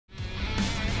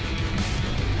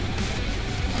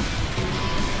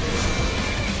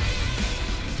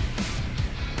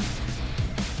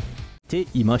て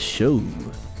いましょう。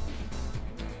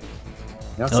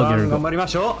皆さん頑張りま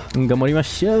しょう。頑張りま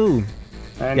しょう。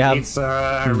And it's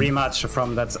a rematch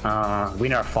from that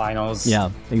winner finals.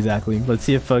 Yeah, exactly. Let's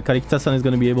see if Karikita-san is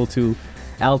going to be able to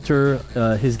alter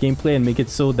his gameplay and make it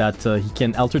so that he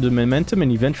can alter the momentum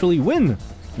and eventually win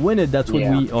it. That's what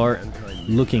we are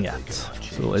looking at.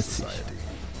 So let's see.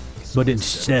 But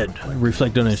instead,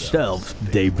 reflect on itself.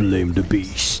 They blame the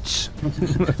beasts.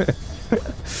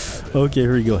 Okay,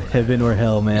 here we go. Heaven or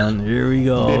hell, man. Here we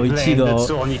go. Ichigo. The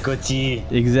tourniquet.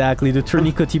 Exactly, the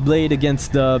tourniquet blade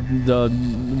against the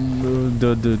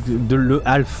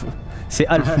Alf. C'est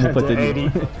Alf, mon pote.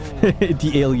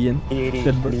 The alien.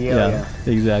 Yeah,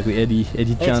 exactly. Eddie Chan.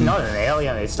 It's not an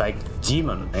alien. It's like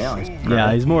demon.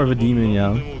 Yeah, he's more of a demon.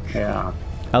 Yeah.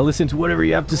 I'll listen to whatever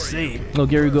you have to say.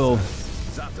 Okay, here we go.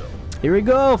 Here we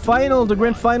go. The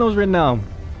grand finals right now.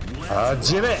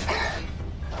 Jimmy.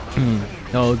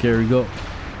 Okay, here we go.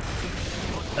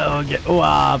 Okay.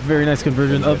 Wow, very nice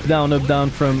conversion. Up, down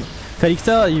from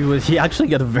Karikita. He actually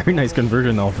got a very nice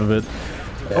conversion off of it.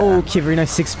 Yeah. Okay, very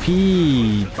nice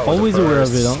 6P. Always aware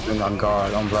of it, huh? On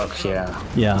guard, on block, yeah.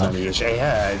 Yeah.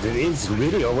 It's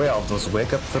really aware of those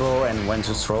wake up throw and when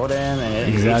to throw them.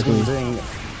 And exactly. He's been doing,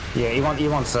 he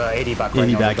wants Eddie back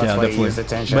Eddie right back, now. That's why he used definitely.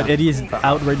 attention. But Eddie is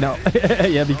out right now.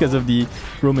 Yeah, because of the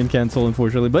Roman cancel,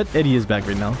 unfortunately. But Eddie is back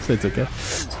right now, so it's okay.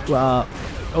 Wow.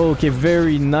 Okay,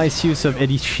 very nice use of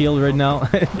Eddie's shield right now.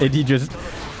 Eddie just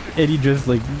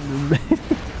like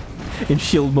in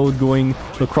shield mode going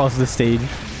across the stage.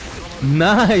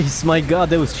 Nice! My god,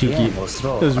 that was cheeky.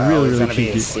 That was really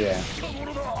cheeky.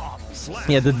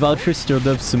 Yeah, that voucher stirred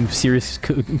up some serious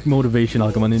motivation,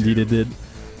 Alkaman. Indeed it did.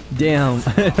 Damn.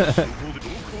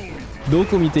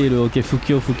 Doko miteru. Okay,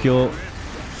 Fukyo.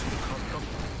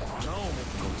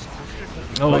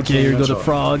 Oh, okay, here we go, the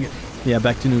frog. Yeah,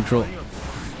 back to neutral.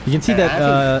 You can see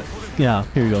that, yeah,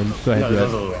 here we go. Go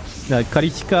ahead.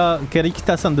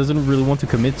 Karikita-san doesn't really want to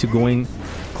commit to going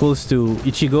close to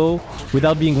Ichigo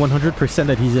without being 100%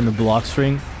 that he's in the block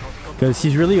string, because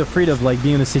he's really afraid of like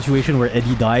being in a situation where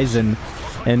Eddie dies and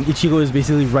Ichigo is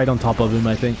basically right on top of him,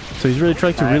 I think. So he's really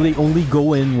trying to really only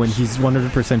go in when he's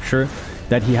 100% sure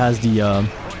that he has the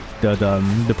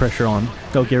pressure on.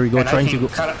 Okay, here we go, trying to go.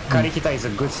 Karikita is a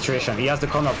good situation. He has the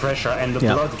corner pressure and the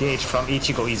blood gauge from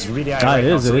Ichigo is really high right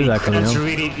now, so he actually, couldn't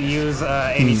really use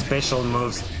any special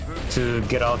moves to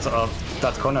get out of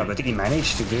that corner, but he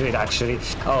managed to do it actually.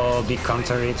 Oh, big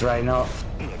counter it right now.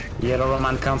 Yellow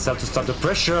Roman cancel to stop the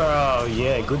pressure. Oh,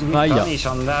 yeah, good with punish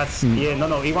on that. Yeah,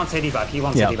 no, he wants Eddie back.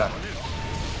 Eddie back.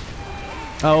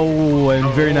 Oh, and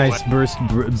very nice burst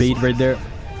bait right there.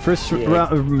 First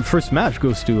match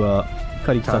goes to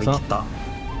Karikita-san.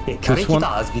 Yeah, Karikita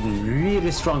has been really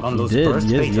strong on those burst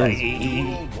baits.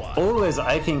 He always,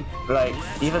 I think, like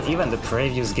even the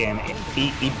previous game,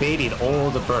 he baited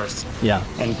all the bursts. Yeah.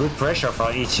 And good pressure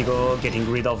for Ichigo getting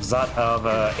rid of that of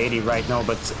Eddie right now.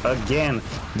 But again,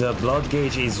 the blood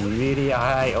gauge is really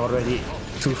high already,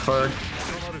 2/3,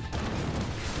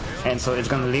 and so it's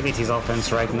gonna limit his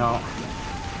offense right now.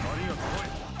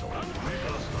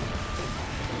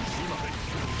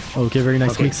 Okay, very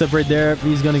nice mix-up right there.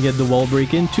 He's gonna get the wall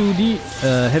break into the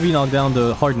heavy knockdown,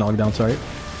 the hard knockdown, sorry.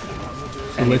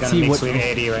 And let's see what with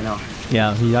Eddie right now.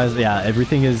 Yeah, he has. Yeah,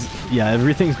 everything's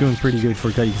going pretty good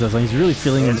for Karikita-san. He's really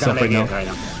feeling himself right now.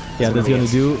 Yeah, that's gonna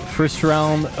do. First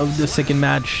round of the second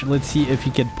match. Let's see if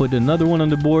he can put another one on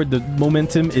the board. The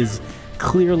momentum is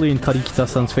clearly in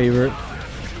Karikita-san's favor.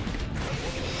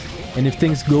 And if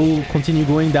things continue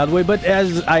going that way, but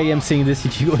as I am saying this,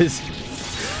 Ichigo is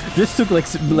just took like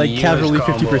casually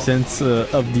 50%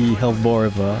 of the health bar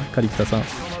of Karikita-san.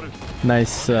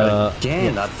 Nice.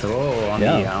 Again, that throw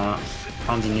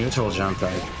on the neutral jump,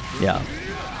 right? Yeah.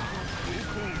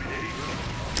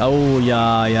 Oh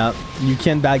yeah. You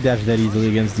can't backdash that easily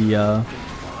against the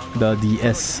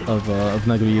S of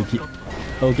Nagoriyuki.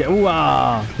 Okay.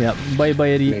 Wow. Yeah. Bye,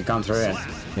 Eddie. They counter it.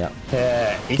 Yeah.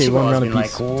 Ichigo has been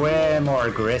like way more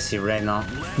aggressive right now,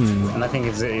 and I think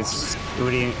it's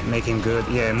really making good.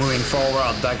 Yeah, moving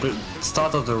forward, that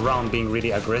start of the round being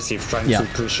really aggressive, trying to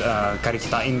push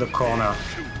Karikita in the corner.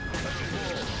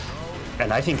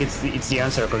 And I think it's the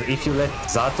answer, because if you let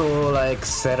Zato like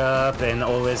set up and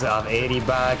always have 80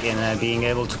 back and being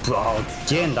able to put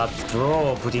again that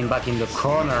throw, put him back in the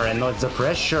corner and not the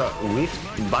pressure with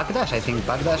backdash. I think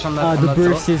backdash on that. The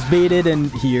burst is baited,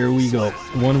 and here we go.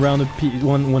 One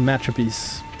match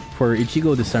apiece for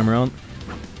Ichigo this time around.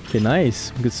 Okay,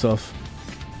 nice, good stuff.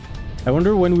 I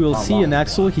wonder when we will see an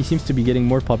Axel. He seems to be getting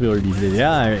more popular these days.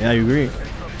 Yeah, I agree.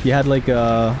 He had like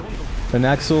an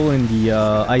Axel in the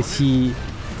IC,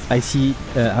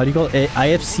 how do you call it?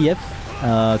 IFCF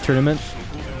tournament.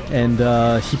 And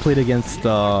he played against,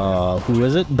 who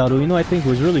was it? Daruino, I think, who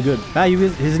was really good.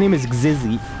 His name is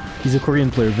Xizzy. He's a Korean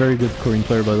player, very good Korean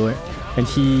player, by the way. And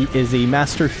he is a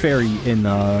Master Fairy in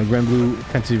Grand Blue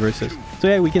Fantasy Versus. So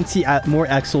yeah, we can see more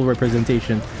Axel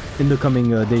representation in the coming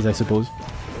days, I suppose.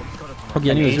 Okay,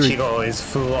 and Ichigo is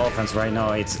full offense right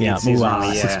now. It's 6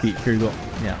 speed. Here you go.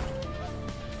 Yeah.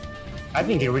 I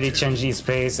think he really changed his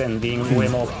pace and being way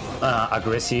more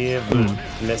aggressive,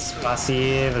 less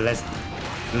passive,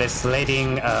 less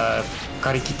letting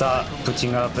Karikita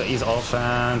putting up his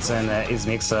offense and his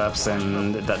mix-ups,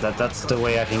 and that's the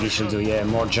way I think he should do. Yeah,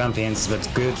 more jump-ins, but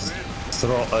good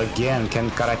throw again.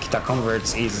 Can Karikita convert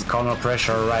his corner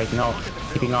pressure right now?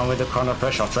 Keeping on with the corner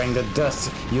pressure, trying the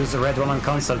dust, use the red Roman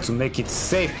console to make it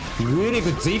safe. Really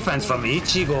good defense from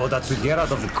Ichigo that to get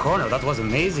out of the corner. That was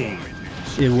amazing.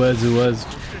 It was.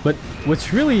 But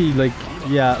what's really like,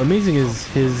 amazing is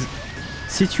his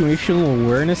situational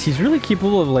awareness. He's really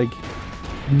capable of like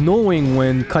knowing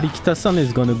when Karikita-san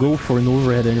is gonna go for an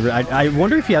overhead. And I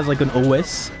wonder if he has like an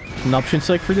option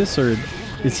select for this, or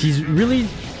is he's really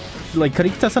like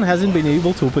Karikita-san hasn't been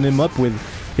able to open him up with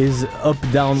his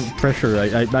up-down pressure.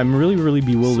 I'm really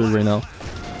bewildered right now.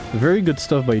 Very good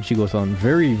stuff by Ichigo-san.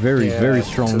 Very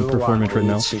strong performance right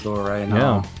now. Ichigo right now.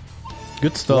 Yeah.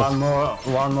 Good stuff.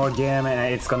 One more game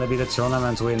and it's gonna be the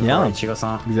tournament win for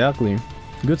Ichigo-san. Exactly.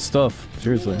 Good stuff.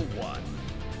 Seriously.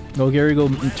 Okay, here we go.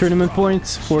 Tournament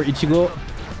points for Ichigo.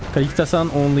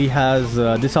 Karikita-san only has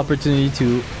this opportunity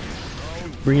to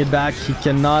bring it back. He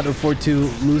cannot afford to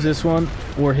lose this one,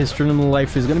 or his tournament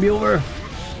life is gonna be over.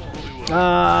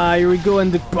 Here we go,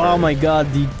 and oh my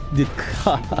god, the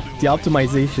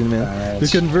optimization, man. The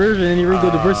conversion, here we go,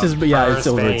 the versus, but yeah, it's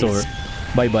over.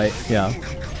 Bye. Yeah.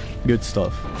 Good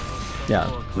stuff.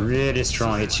 Yeah. Really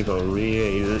strong Ichigo.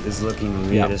 Really is looking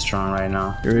really strong right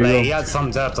now. Like, he had some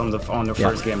depth on the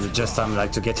first game, just time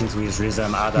like to get into his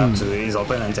rhythm, add up to his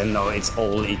opponent, and now it's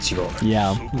all Ichigo.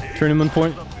 Yeah. Tournament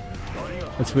point.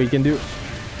 That's what you can do.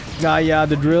 Yeah,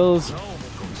 the drills.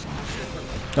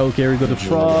 Okay, here we go, the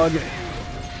frog.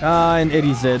 And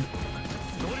Eddie's dead.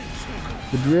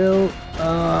 The drill.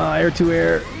 Air to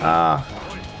air.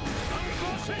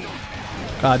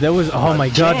 That was, oh my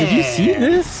god, did you see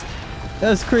this?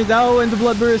 That's crazy. Oh, and the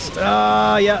blood burst.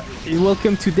 Yeah.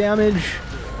 Welcome to damage.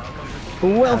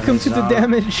 Welcome to the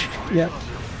damage. Yeah.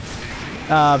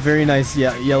 Very nice.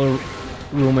 Yeah, yellow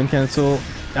Roman cancel.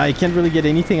 I can't really get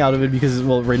anything out of it because,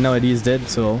 well, right now Eddie is dead,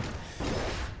 so.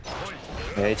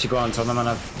 Ichigo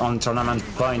on tournament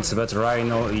points, but right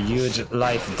now huge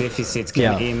life deficit.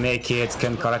 Can he make it?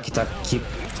 Can Karikita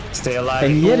stay alive?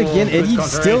 And yet again, Eddie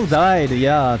still died.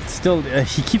 Yeah, still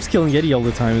he keeps killing Eddie all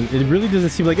the time. It really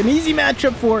doesn't seem like an easy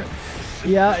matchup for.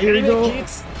 Yeah, here we go.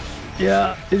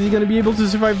 Yeah, is he gonna be able to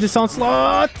survive this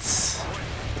onslaught?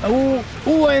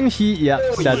 Oh, and he,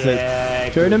 that's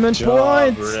it. Tournament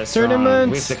points.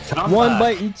 Tournament won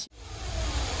by each.